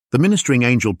The Ministering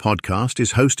Angel podcast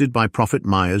is hosted by Prophet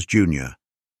Myers Jr.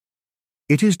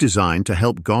 It is designed to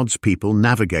help God's people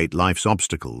navigate life's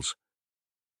obstacles.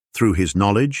 Through his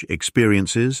knowledge,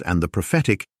 experiences, and the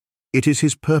prophetic, it is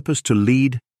his purpose to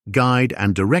lead, guide,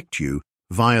 and direct you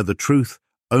via the truth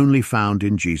only found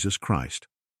in Jesus Christ.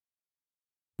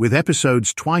 With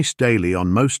episodes twice daily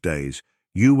on most days,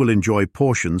 you will enjoy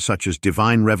portions such as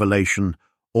Divine Revelation,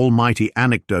 Almighty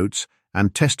Anecdotes,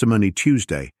 and Testimony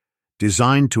Tuesday,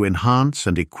 designed to enhance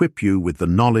and equip you with the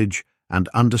knowledge and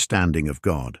understanding of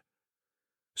God.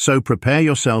 So prepare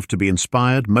yourself to be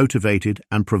inspired, motivated,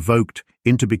 and provoked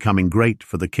into becoming great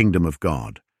for the kingdom of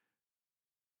God.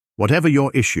 Whatever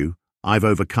your issue, I've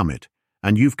overcome it,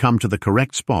 and you've come to the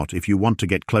correct spot if you want to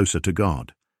get closer to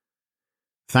God.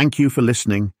 Thank you for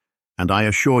listening, and I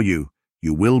assure you,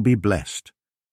 you will be blessed.